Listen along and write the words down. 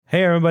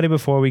Hey, everybody,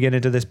 before we get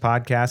into this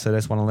podcast, I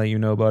just want to let you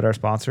know about our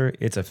sponsor.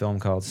 It's a film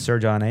called Sir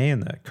John A.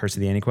 and the Curse of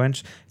the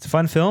Anti-Quench. It's a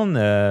fun film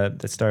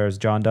that stars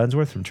John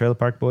Dunsworth from Trailer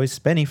Park Boys,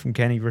 Spenny from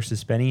Kenny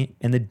vs. Spenny,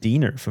 and the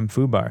Diener from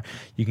Fubar.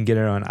 You can get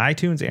it on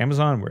iTunes,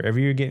 Amazon, wherever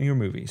you're getting your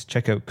movies.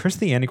 Check out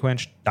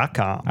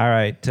curseoftheantiquench.com. All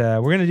right,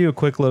 we're going to do a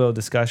quick little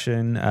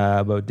discussion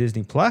about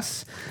Disney+.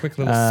 Quick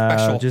little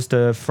special. Just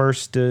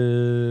first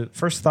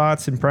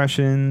thoughts,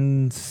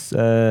 impressions,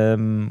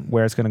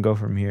 where it's going to go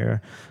from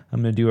here.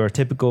 I'm going to do our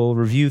typical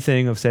review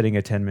thing of setting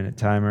a 10-minute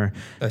timer.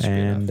 That should be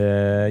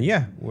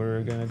enough.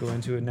 We're going to go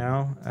into it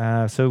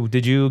now. So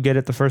did you get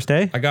it the first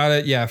day? I got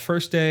it,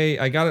 first day.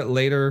 I got it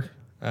later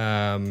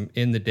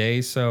in the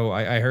day, so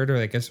I heard,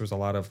 I guess there was a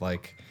lot of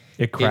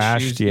It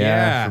crashed,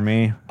 issues. for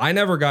me. I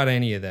never got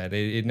any of that.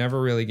 It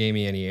never really gave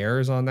me any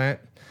errors on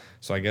that,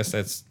 so I guess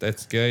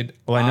that's good.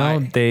 Well, I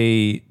know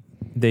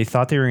they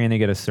thought they were going to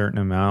get a certain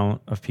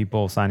amount of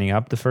people signing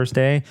up the first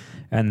day,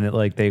 and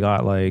that they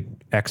got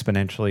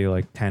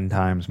exponentially 10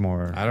 times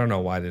more. I don't know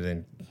why they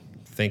didn't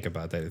think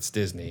about that. It's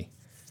Disney.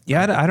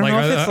 Yeah, I don't know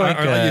if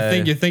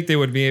it's you think they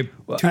would be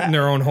tooting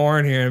their own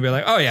horn here and be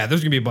like, oh yeah,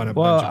 there's gonna be a bunch of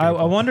people. I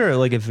wonder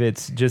if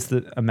it's just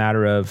a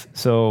matter of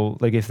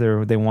if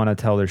they want to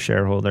tell their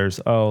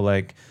shareholders,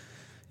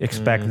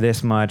 expect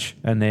this much,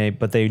 and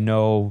they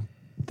know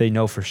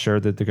for sure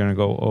that they're gonna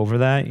go over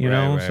that,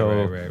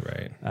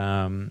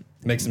 right.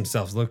 Makes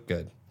themselves look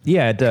good.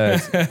 Yeah, it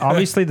does.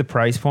 Obviously, the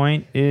price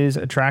point is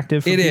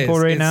attractive for people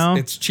right now.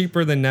 It's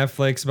cheaper than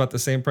Netflix, about the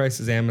same price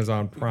as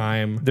Amazon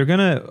Prime.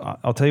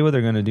 I'll tell you what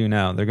they're gonna do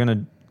now. They're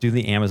gonna do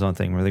the Amazon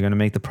thing where they're gonna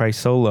make the price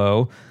so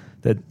low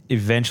that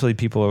eventually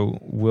people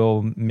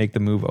will make the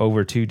move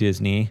over to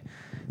Disney.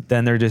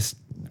 Then they're just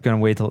gonna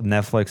wait till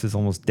Netflix is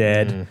almost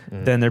dead.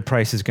 Then their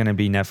price is gonna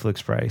be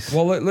Netflix price.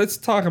 Well, let's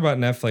talk about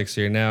Netflix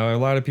here. Now, a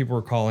lot of people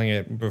were calling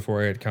it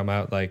before it had come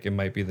out it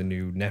might be the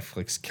new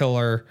Netflix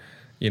killer.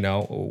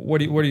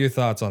 What are your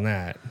thoughts on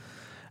that?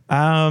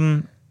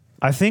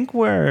 I think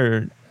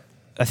the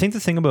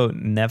thing about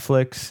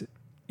Netflix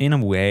in a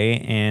way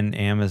and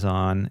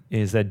Amazon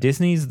is that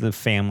Disney's the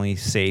family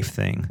safe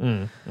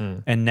thing.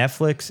 And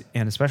Netflix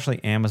and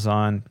especially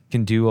Amazon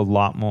can do a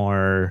lot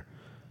more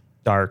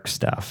dark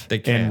stuff. They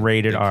can. And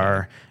rated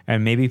R.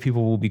 And maybe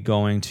people will be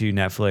going to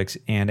Netflix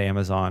and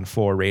Amazon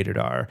for rated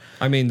R.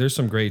 I mean, there's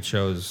some great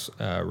shows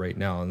right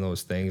now on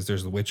those things.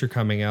 There's The Witcher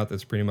coming out.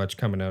 That's pretty much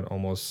coming out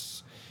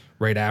almost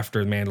right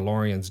after The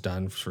Mandalorian's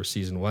done for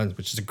season 1,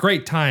 which is a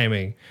great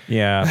timing.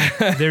 Yeah,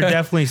 they're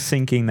definitely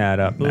syncing that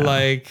up now.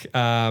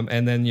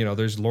 And then,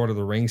 there's Lord of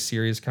the Rings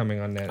series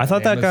coming on Netflix. I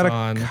thought that got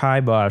a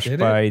kibosh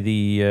by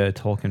the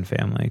Tolkien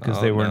family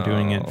because they weren't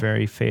doing it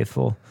very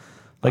faithful.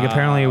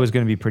 Apparently it was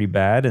going to be pretty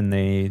bad, and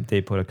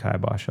they put a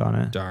kibosh on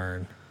it.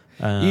 Darn.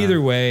 Either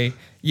way,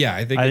 yeah,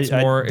 I think it's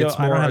more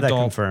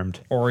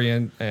adult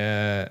orient.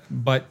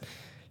 But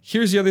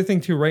here's the other thing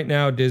too. Right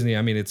now, Disney.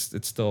 I mean, it's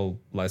still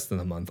less than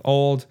a month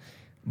old,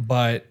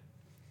 but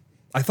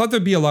I thought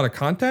there'd be a lot of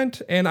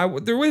content, and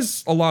there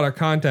was a lot of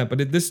content.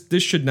 But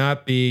this should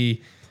not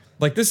be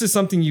this is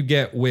something you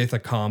get with a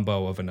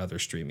combo of another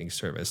streaming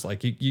service. I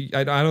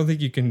don't think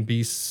you can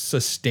be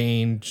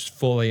sustained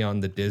fully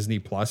on the Disney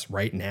Plus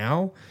right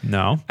now.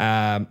 No.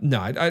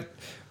 No.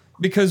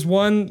 Because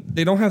one,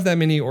 they don't have that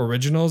many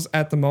originals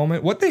at the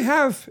moment. What they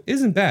have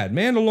isn't bad.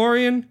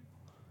 Mandalorian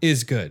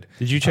is good.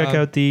 Did you check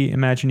out the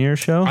Imagineer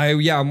show?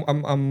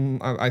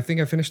 I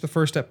think I finished the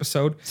first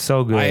episode.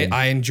 So good.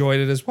 I enjoyed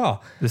it as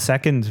well. The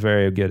second's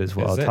very good as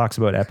well. It talks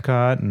about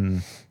Epcot,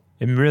 and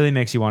it really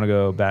makes you want to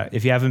go back.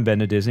 If you haven't been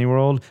to Disney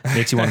World, it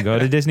makes you want to go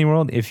to Disney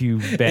World. If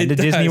you've been to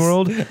Disney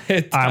World,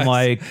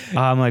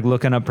 I'm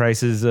looking up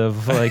prices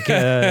of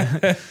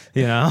I'm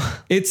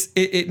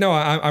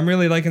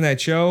really liking that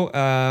show.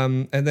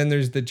 And then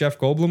there's the Jeff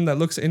Goldblum that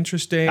looks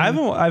interesting.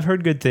 I've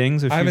heard good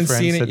things. I haven't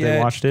seen it yet. They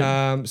watched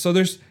it. So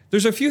there's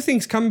a few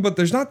things coming, but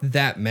there's not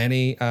that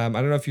many. I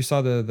don't know if you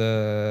saw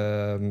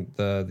the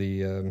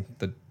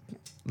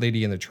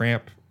Lady and the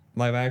Tramp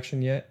live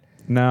action yet.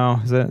 No,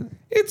 is it?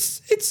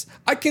 It's.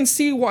 I can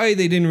see why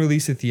they didn't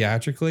release it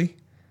theatrically.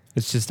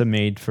 It's just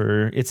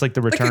it's like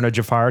the Return of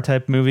Jafar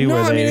type movie.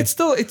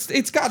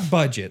 It's got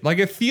budget.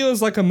 It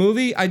feels like a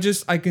movie. I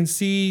can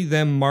see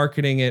them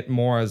marketing it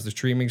more as the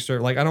streaming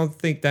service. I don't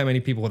think that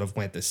many people would have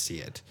went to see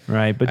it.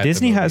 Right, but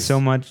Disney has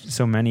so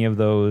many of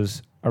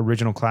those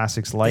original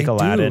classics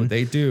Aladdin.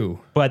 They do.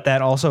 But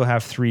that also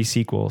have 3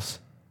 sequels.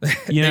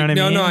 You know what I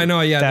mean? No, I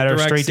know. Yeah, that are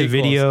straight to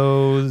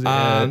videos.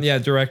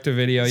 Direct to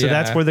video. So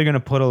that's where they're going to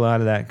put a lot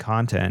of that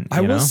content.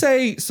 I will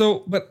say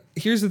so, but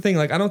here's the thing: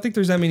 I don't think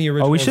there's that many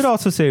originals. Oh, we should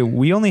also say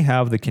we only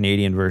have the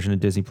Canadian version of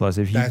Disney Plus.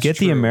 If you get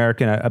the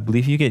American, I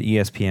believe you get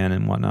ESPN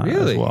and whatnot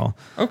as well.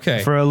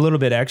 Okay, for a little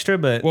bit extra,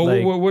 but what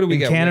do we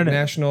get? Canada,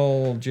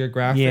 National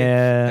Geographic.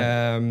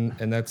 Yeah,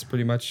 and that's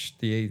pretty much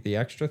the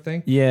extra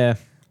thing. Yeah.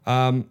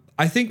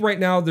 I think right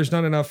now there's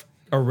not enough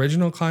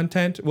original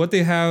content. What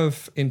they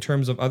have in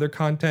terms of other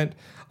content,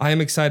 I am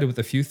excited with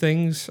a few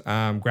things.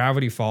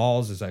 Gravity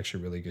Falls is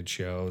actually a really good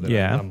show that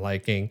I'm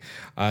liking.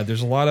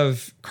 There's a lot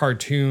of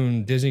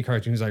Disney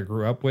cartoons I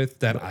grew up with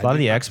that a lot of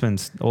the X-Men,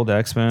 the old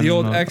X-Men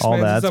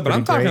and stuff. But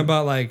I'm talking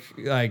about like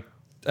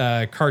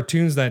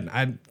cartoons that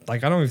I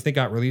don't even think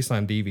got released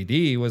on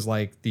DVD. Was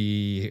like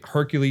the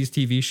Hercules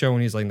TV show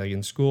when he's like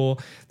in school,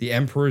 the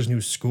Emperor's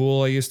New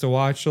School I used to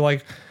watch. So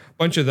like a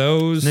bunch of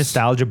those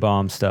nostalgia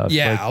bomb stuff.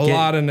 Yeah, like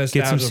lot of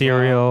nostalgia. Get some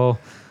cereal.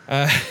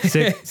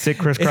 Sit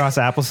crisscross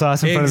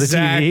applesauce in front of the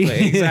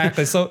TV.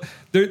 Exactly. So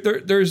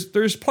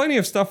there's plenty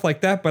of stuff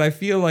like that, but I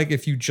feel like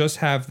if you just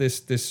have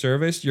this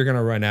service, you're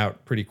gonna run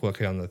out pretty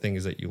quickly on the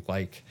things that you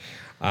like.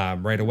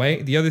 Right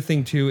away. The other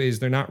thing too is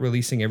they're not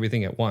releasing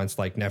everything at once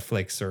like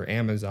Netflix or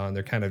Amazon.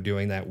 They're kind of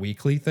doing that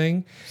weekly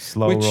thing.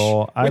 Slow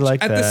roll. I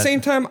like that. At the same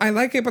time, I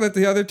like it, but at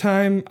the other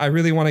time, I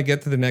really want to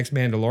get to the next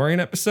Mandalorian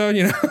episode,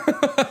 you know?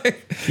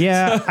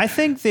 Yeah, so, I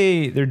think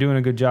they're doing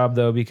a good job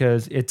though,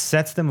 because it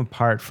sets them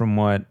apart from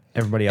what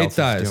everybody else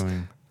is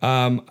doing.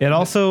 It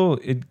also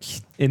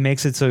it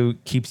makes it so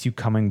it keeps you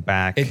coming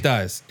back. It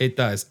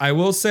does. I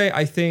will say,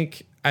 I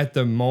think at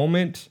the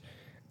moment,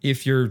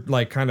 if you're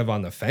like kind of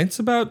on the fence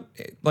about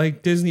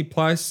like Disney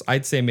Plus,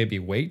 I'd say maybe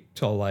wait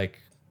till like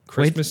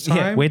Christmas time.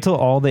 Yeah, wait till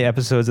all the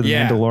episodes of the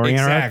Mandalorian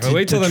exactly.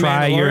 Wait till the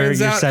try your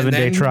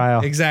 7-day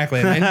trial. Exactly.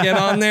 And then get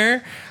on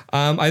there.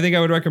 I think I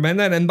would recommend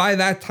that. And by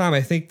that time,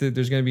 I think that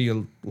there's going to be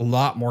a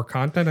lot more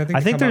content.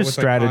 I think they're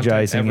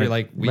strategizing every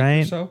like week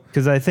right? or so.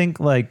 Because I think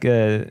like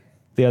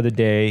the other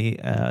day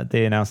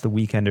they announced The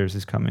Weekenders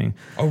is coming.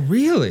 Oh,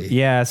 really?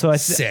 Yeah. So I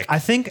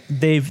think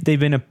they've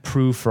been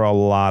approved for a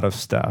lot of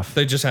stuff.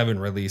 They just haven't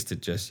released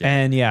it just yet.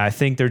 And yeah, I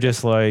think they're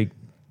just like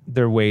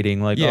they're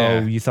waiting. Like, oh,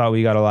 you thought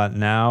we got a lot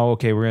now?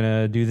 Okay, we're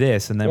gonna do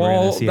this, and then we're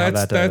gonna see how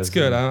that does. That's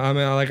good. I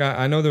mean, like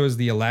I know there was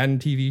the Aladdin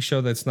TV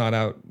show that's not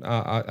out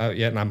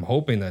yet, and I'm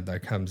hoping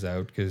that comes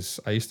out because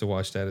I used to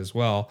watch that as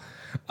well.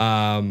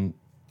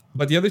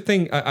 But the other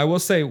thing I will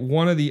say,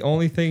 one of the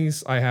only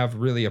things I have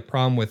really a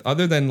problem with,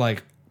 other than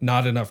like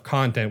not enough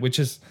content, which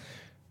is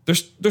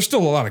there's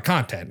still a lot of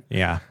content.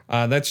 Yeah,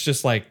 that's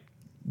just like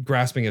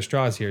grasping at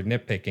straws here,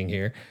 nitpicking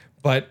here.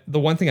 But the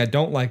one thing I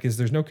don't like is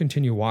there's no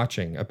continue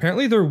watching.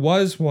 Apparently there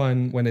was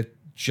one when it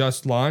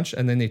just launched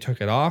and then they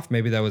took it off.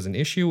 Maybe that was an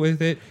issue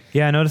with it.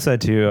 Yeah, I noticed that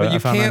too.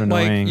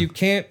 But you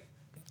can't.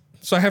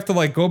 So I have to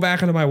like go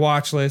back into my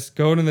watch list,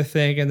 go to the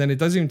thing, and then it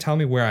doesn't even tell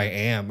me where I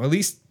am. Or at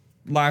least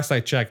last I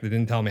checked, it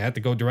didn't tell me. I had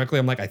to go directly.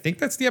 I'm like, I think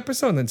that's the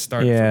episode, and then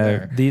start from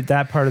there.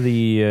 That part of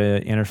the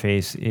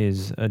interface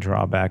is a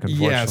drawback,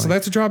 unfortunately. Yeah, so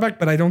that's a drawback,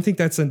 but I don't think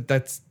that's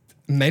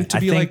meant to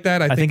be like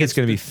that. I think it's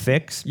going to be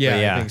fixed.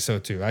 Yeah, I think so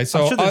too.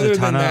 Sure other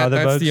than that,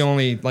 that's bugs. The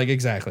only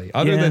exactly.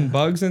 Other than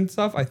bugs and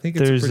stuff, I think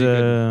it's pretty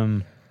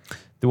good.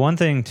 The one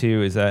thing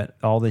too is that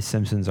all the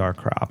Simpsons are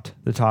cropped.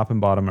 The top and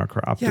bottom are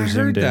cropped. Yeah, I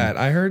heard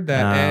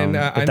that. And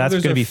but that's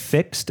going to be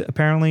fixed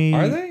apparently.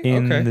 Are they?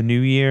 In the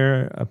new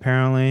year?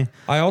 Apparently.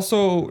 I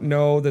also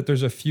know that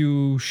there's a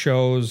few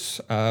shows,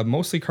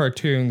 mostly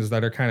cartoons,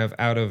 that are kind of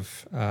out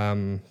of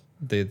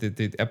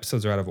the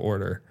episodes are out of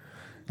order.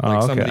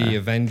 Like some of the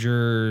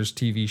Avengers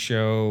TV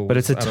show. But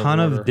it's a ton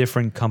of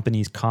different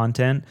companies'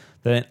 content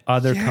that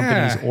other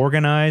companies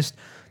organized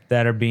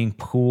that are being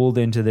pooled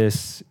into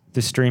this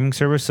streaming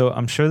service. So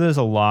I'm sure there's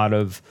a lot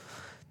of,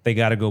 they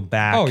got to go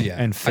back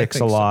and fix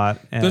a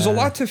lot. So. There's a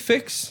lot to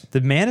fix.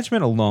 The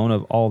management alone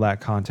of all that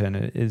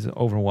content is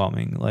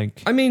overwhelming.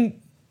 Like, I mean,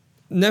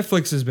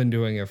 Netflix has been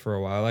doing it for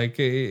a while. Like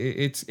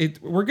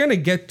we're going to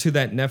get to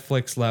that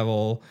Netflix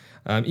level.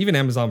 Even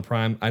Amazon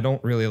Prime. I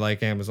don't really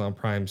like Amazon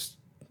Prime's.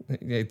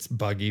 It's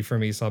buggy for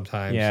me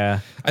sometimes. Yeah.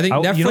 I think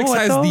Netflix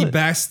has the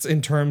best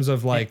in terms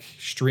of like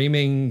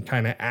streaming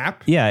kind of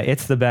app. Yeah,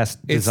 it's the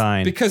best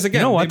design. Because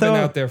again, they've been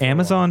out there for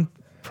Amazon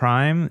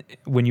Prime,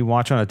 when you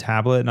watch on a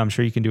tablet, and I'm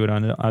sure you can do it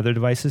on other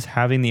devices,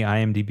 having the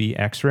IMDb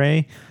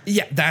X-ray.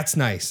 Yeah, that's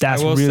nice.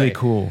 That's really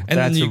cool. And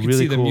that's then you can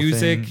see the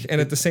music, thing.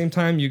 and at the same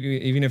time,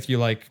 even if you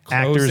like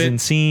close actors and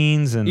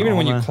scenes, and even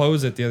when you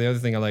close it, the other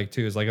thing I like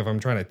too is like if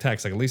I'm trying to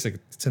text, like at least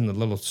it's in the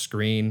little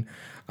screen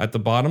at the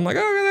bottom, like,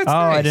 oh, that's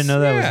nice. I didn't know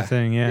that was a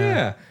thing.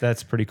 Yeah,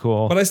 that's pretty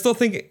cool. But I still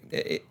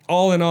think,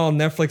 all in all,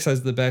 Netflix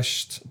has the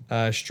best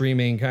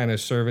streaming kind of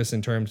service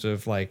in terms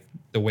of like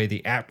the way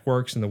the app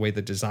works and the way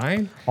the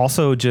design.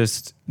 Also,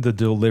 just the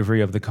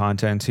delivery of the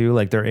content too.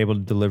 Like they're able to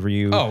deliver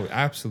you. Oh,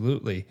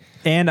 absolutely.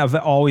 And I've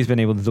always been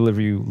able to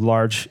deliver you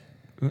large,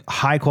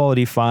 high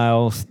quality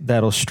files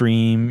that'll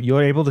stream.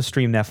 You're able to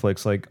stream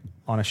Netflix like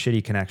on a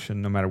shitty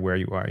connection, no matter where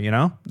you are, you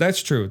know?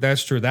 That's true.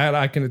 That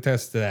I can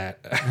attest to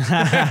that.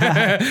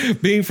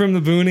 Being from the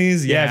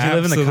boonies, if you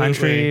live in the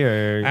country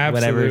or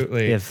whatever,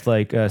 if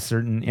like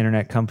certain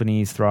internet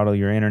companies throttle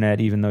your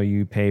internet, even though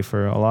you pay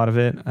for a lot of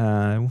it,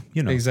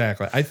 you know.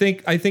 Exactly. I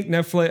think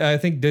Netflix, I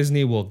think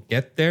Disney will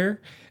get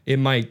there. It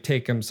might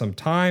take them some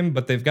time,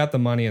 but they've got the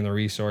money and the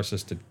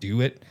resources to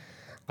do it.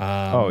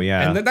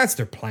 And that's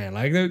their plan.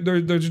 Like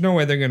there's no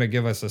way they're going to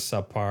give us a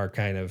subpar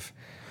kind of.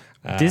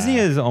 Disney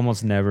has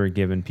almost never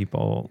given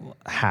people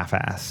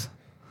half-ass.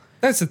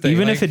 That's the thing.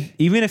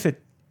 Even if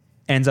it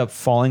ends up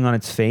falling on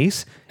its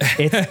face,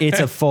 it's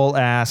a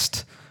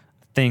full-assed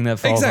thing that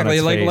falls on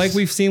its face. Like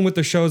we've seen with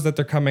the shows that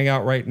they're coming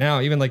out right now,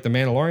 even like The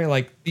Mandalorian,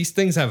 like these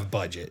things have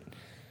budget.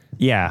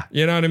 Yeah.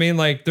 You know what I mean?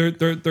 Like they're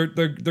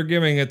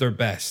giving it their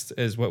best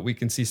is what we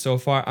can see so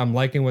far. I'm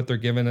liking what they're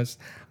giving us.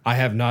 I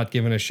have not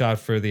given a shot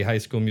for the High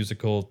School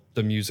Musical,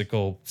 the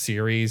musical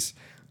series.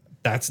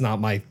 That's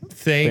not my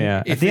thing.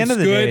 Yeah. If it's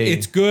good,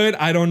 it's good.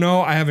 I don't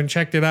know. I haven't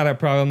checked it out. I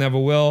probably never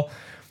will.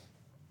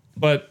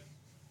 But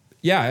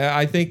yeah,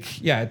 I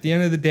think, at the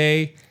end of the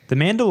day, The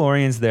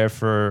Mandalorian's there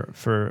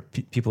for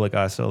people like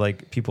us, so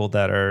like people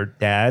that are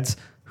dads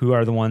who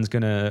are the ones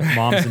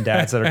moms and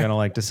dads that are gonna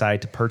like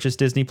decide to purchase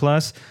Disney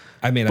Plus.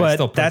 I mean, I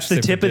still that's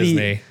the tip of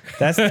Disney.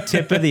 That's the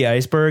tip of the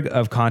iceberg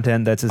of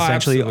content that's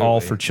essentially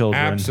all for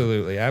children.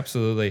 Absolutely.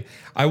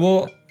 I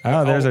will.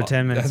 There's our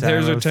 10 minutes.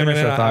 There's our 10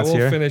 minutes. I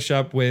will finish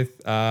up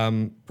with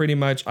pretty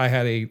much. I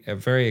had a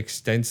very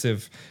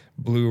extensive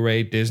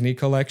Blu-ray Disney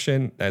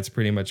collection that's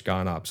pretty much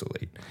gone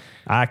obsolete.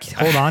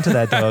 Hold on to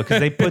that though,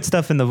 because they put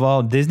stuff in the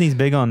vault. Disney's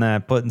big on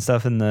that, putting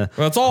stuff in the.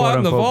 Well, it's all out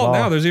in the vault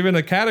now. There's even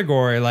a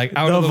category like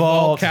out of the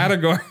vault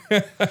category.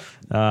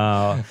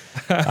 Yeah,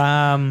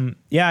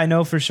 I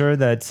know for sure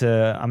that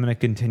I'm going to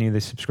continue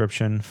the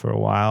subscription for a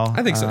while.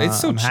 I think so. It's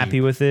so I'm cheap.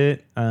 happy with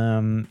it.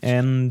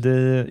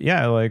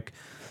 Like.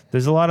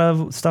 There's a lot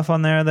of stuff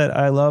on there that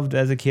I loved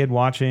as a kid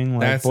watching,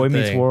 like that's Boy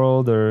Meets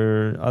World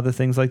or other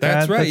things like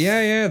that. That's right.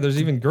 Yeah. There's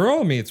even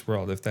Girl Meets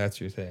World, if that's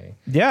your thing.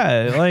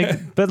 Yeah,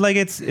 but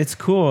it's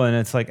cool and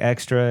it's like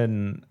extra,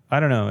 and I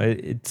don't know,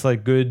 it's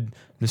like good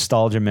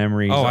nostalgia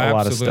memories. Oh, a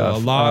lot of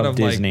stuff. A lot of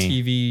Disney. like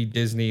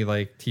Disney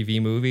like TV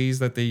movies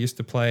that they used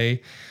to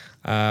play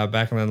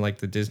back on like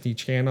the Disney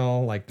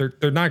Channel. Like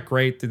they're not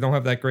great. They don't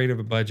have that great of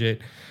a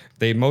budget.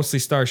 They mostly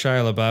star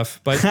Shia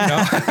LaBeouf, but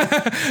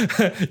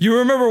you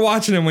remember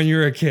watching him when you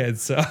were a kid,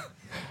 so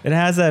it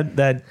has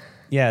that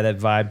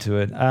vibe to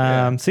it.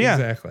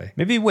 Exactly.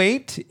 Maybe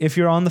wait if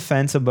you're on the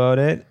fence about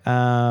it.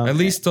 At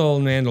least till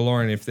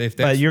Mandalorian, if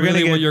that's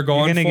really what you're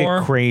going for. You're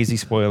gonna get crazy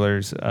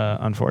spoilers,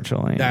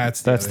 unfortunately.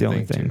 That's the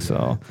only thing. Too,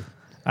 so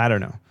I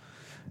don't know.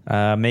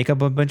 Make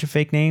up a bunch of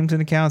fake names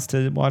and accounts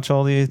to watch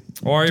all the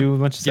do a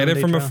bunch of get it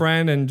from a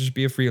friend and just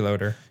be a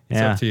freeloader. It's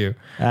up to you.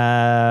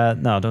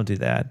 No, don't do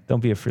that. Don't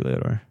be a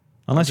freeloader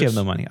unless you have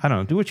no money. I don't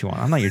know. Do what you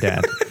want. I'm not your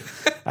dad.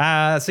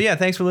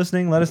 Thanks for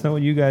listening. Let us know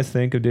what you guys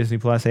think of Disney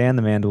Plus and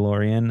The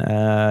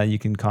Mandalorian. You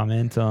can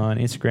comment on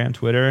Instagram,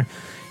 Twitter,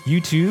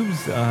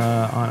 YouTube's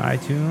on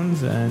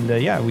iTunes, and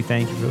we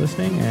thank you for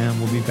listening,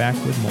 and we'll be back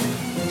with more.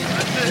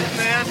 That's it,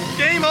 man.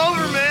 Game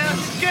over, man.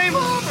 Game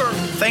over.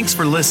 Thanks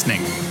for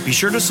listening. Be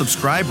sure to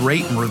subscribe,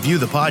 rate, and review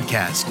the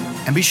podcast,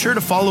 and be sure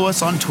to follow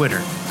us on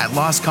Twitter at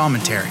Lost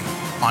Commentary,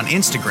 on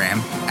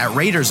Instagram at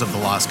Raiders of the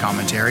Lost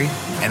Commentary,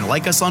 and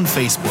like us on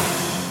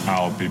Facebook.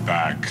 I'll be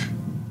back.